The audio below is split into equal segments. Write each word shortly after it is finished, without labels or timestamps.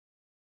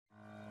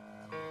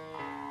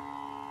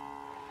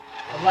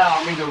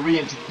Allow me to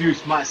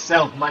reintroduce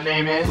myself. My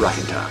name is...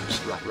 Rockin'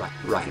 Toms.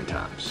 Rockin'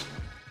 Toms.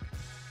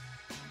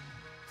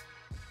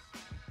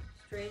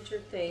 Stranger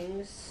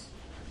Things.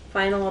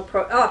 Final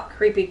approach. Oh,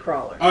 creepy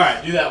crawler.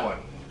 Alright, do that one.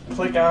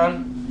 Click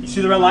on... You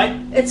see the red light?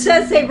 It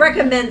says they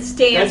recommend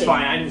standing. That's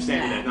fine. I didn't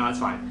stand in it. No, that's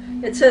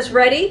fine. It says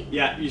ready?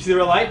 Yeah, you see the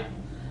red light?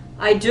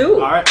 I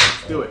do. Alright,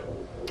 let's do it.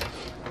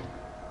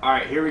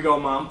 Alright, here we go.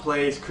 Mom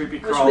plays creepy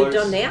crawlers. Wish we'd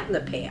done that in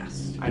the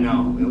past. I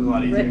know. It was a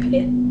lot easier. Red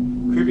pit.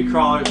 Creepy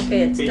crawlers.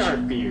 Okay, it's face dark.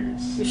 your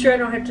fears. You sure I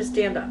don't have to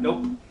stand up?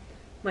 Nope.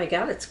 My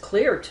God, it's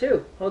clear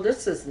too. Oh,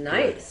 this is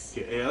nice.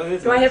 Yeah, it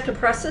is Do I nice. have to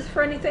press this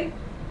for anything?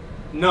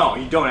 No,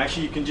 you don't.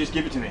 Actually, you can just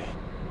give it to me.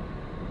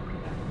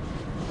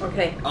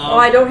 Okay. Oh,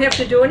 I don't have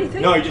to do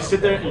anything? No, you just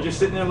sit there. You're just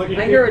sitting there looking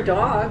at I hear a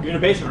dog. You're in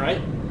the basement,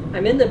 right?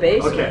 I'm in the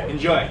basement. Okay,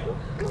 enjoy.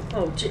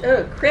 Oh,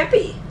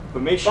 crappy.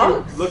 But make sure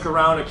Bugs. you look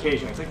around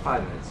occasionally. It's like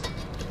 5 minutes.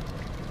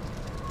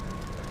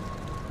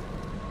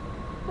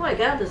 Oh my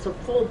God, there's a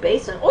full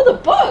basement. Oh, the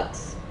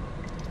bugs.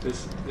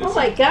 This Oh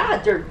my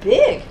God, they're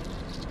big.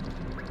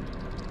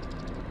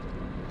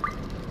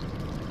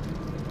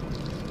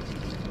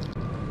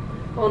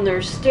 Oh, and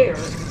there's stairs.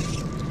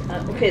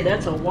 Okay,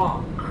 that's a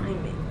wall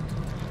behind me.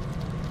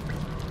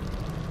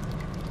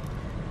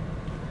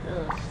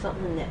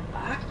 Something in that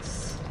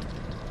box.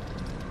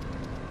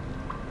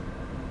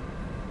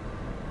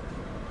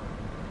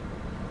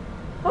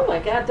 Oh my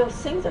God, those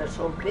things are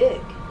so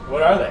big.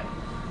 What are they?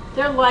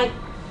 They're like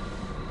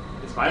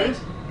The spiders?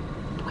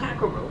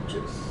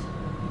 cockroaches.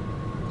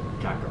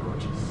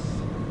 Cockroaches.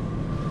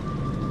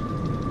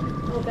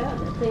 Oh God,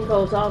 that thing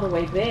goes all the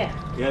way back.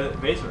 Yeah, the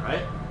basement,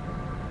 right?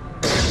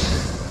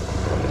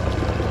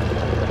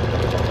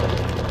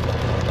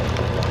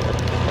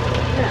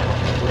 Yeah.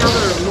 Now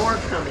there are more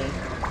coming.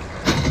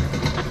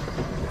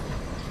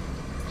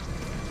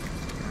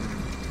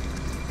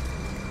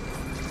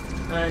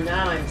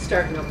 Now I'm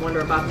starting to wonder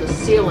about the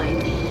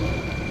ceiling.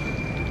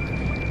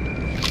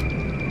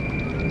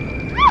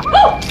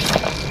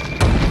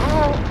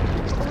 Oh!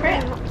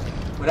 Crap.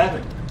 What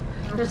happened?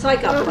 There's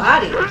like a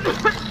body.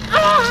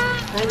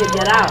 Trying to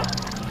get out.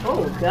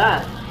 Oh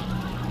God.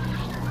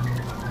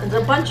 There's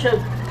a bunch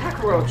of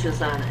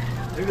cockroaches on it.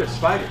 I think they're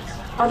spiders.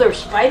 Oh, they're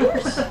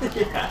spiders?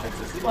 Yeah.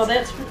 Well,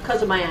 that's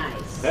because of my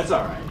eyes. That's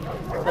alright.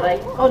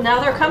 But oh, now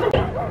they're coming.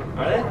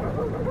 Are they?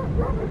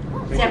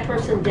 Is that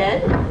person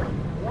dead?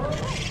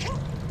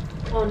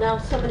 Oh, now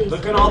somebody's...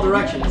 Look in all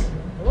directions.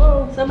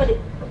 Whoa, somebody...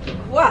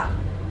 What?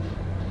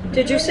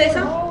 Did you say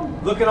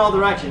something? Look in all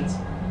directions.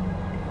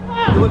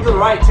 You look to the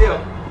right, too.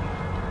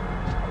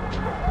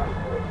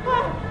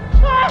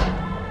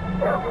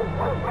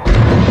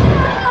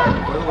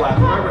 Or the left.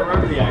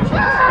 Remember the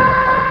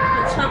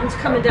actions. Something's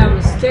coming down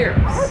the stairs.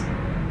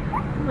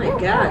 Oh my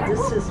God,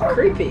 this is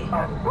creepy.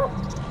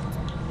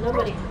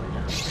 Nobody coming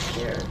down the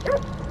stairs.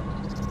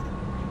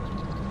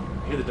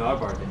 Hear the dog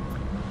barking.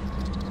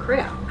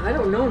 Crap, I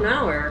don't know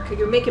now, Eric.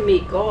 You're making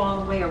me go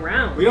all the way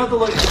around. We don't have to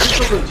look.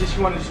 Just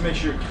you want to just make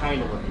sure you're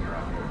kind of looking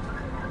around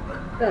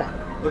here.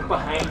 Look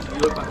behind you.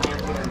 Look behind you.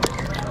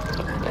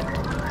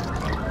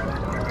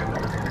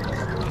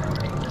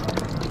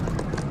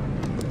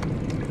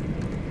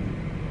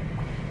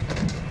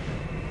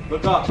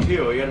 Look up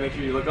too. You gotta make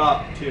sure you look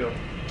up too.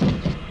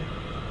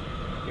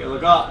 You gotta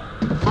look up.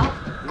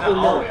 Not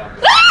all the way up.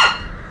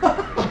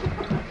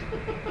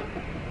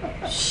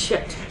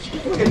 Shit.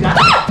 Look at that.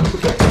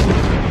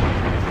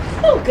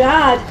 Oh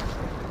God.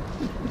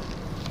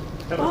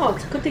 Oh,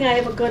 it's a good thing I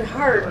have a good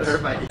heart.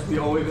 It's the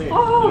only thing.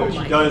 Oh,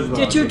 she does.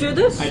 Did you do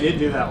this? I did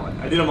do that one.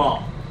 I did them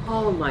all.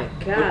 Oh my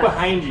God. Look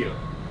behind you.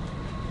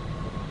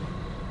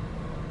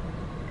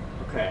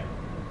 Okay.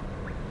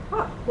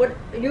 Oh, what?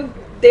 Are you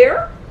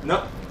there?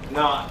 No.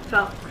 No.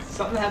 Oh.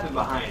 Something happened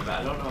behind,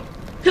 but I don't know.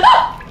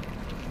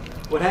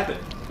 What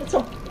happened? It's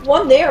a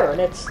one there,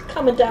 and it's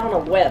coming down a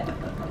web.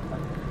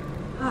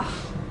 Oh,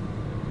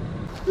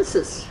 this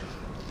is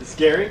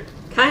Scary?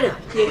 kind of,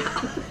 yeah,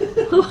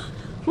 a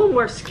little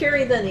more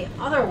scary than the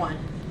other one.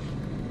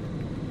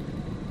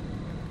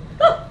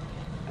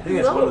 I think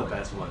that's one Hello. of the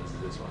best ones. Is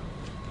this one?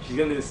 She's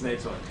gonna do this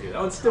next one too.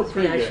 That one's still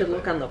pretty Yeah, I good. should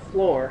look on the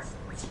floor.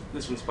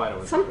 This one's spider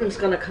was. Something's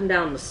gonna come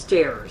down the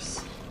stairs.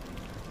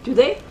 Do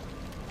they?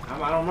 I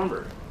don't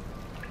remember.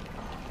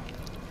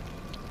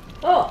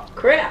 Oh,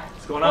 crap.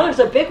 What's going Oh, on? there's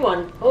a big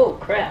one. Oh,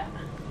 crap.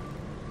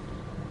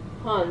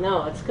 Oh,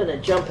 no, it's gonna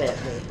jump at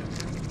me.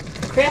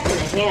 Crap and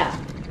a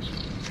half.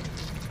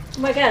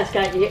 Oh my God,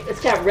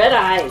 it's got red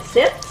eyes.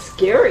 That's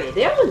scary.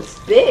 That one's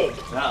big.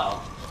 Uh-oh.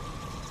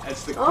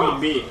 That's the queen Oh,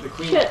 bee. The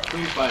queen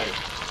spider.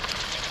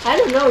 I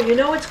don't know. You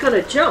know it's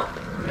gonna jump.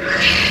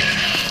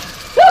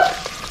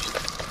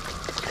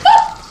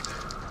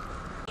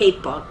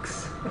 Hate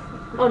bugs.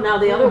 Oh, now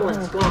the other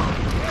one's gone.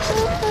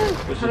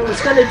 I thought it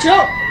was gonna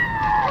jump.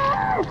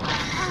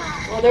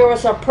 Well, there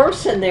was a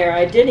person there.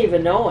 I didn't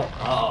even know it.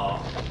 Uh-oh.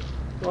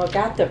 Well, I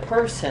got the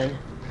person.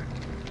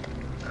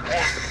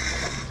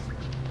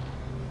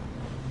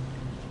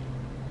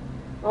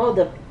 Oh,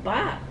 the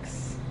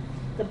box.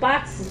 The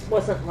box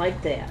wasn't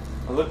like that.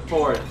 I look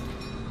for it.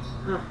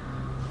 Huh.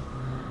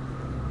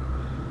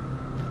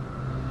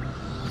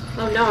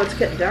 Oh no, it's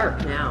getting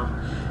dark now.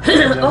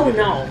 Oh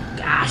no,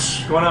 gosh.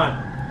 What's going on?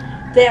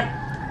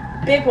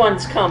 That big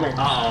one's coming.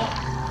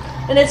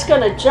 Uh-oh. And it's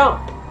gonna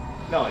jump.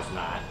 No, it's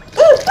not.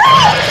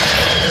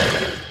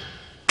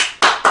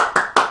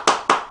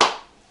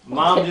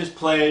 Mom Okay. just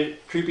played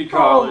Creepy Oh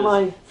Crawlies.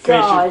 my Face Your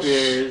gosh.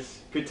 Fears.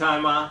 Good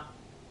time, Ma?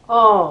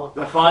 Oh, Was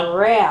that fun?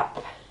 crap.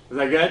 Was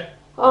that good?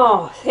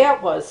 Oh,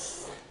 that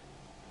was...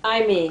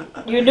 I mean,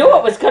 you knew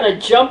it was gonna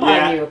jump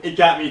Yeah, on you. it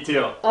got me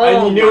too. Oh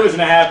And you knew my- it was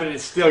gonna happen and it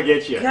still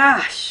gets you.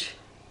 Gosh.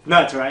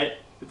 Nuts, right?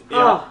 Yeah.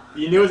 Oh.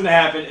 You knew it was gonna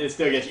happen and it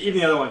still gets you. Even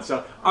the other one.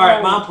 So, alright,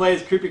 Oh. Mom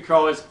plays Creepy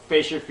Crawlies,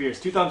 Face Your Fears.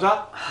 2 thumbs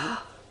up?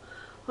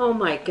 Oh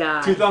my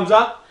God. 2 thumbs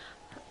up?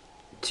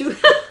 Two.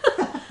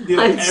 Dude,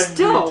 I'm every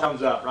still...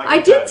 thumbs up. Rock I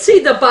your did time. see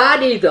the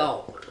body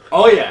though.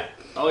 Oh yeah.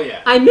 Oh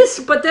yeah. I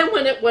missed, but then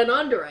when it went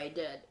under, I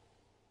did.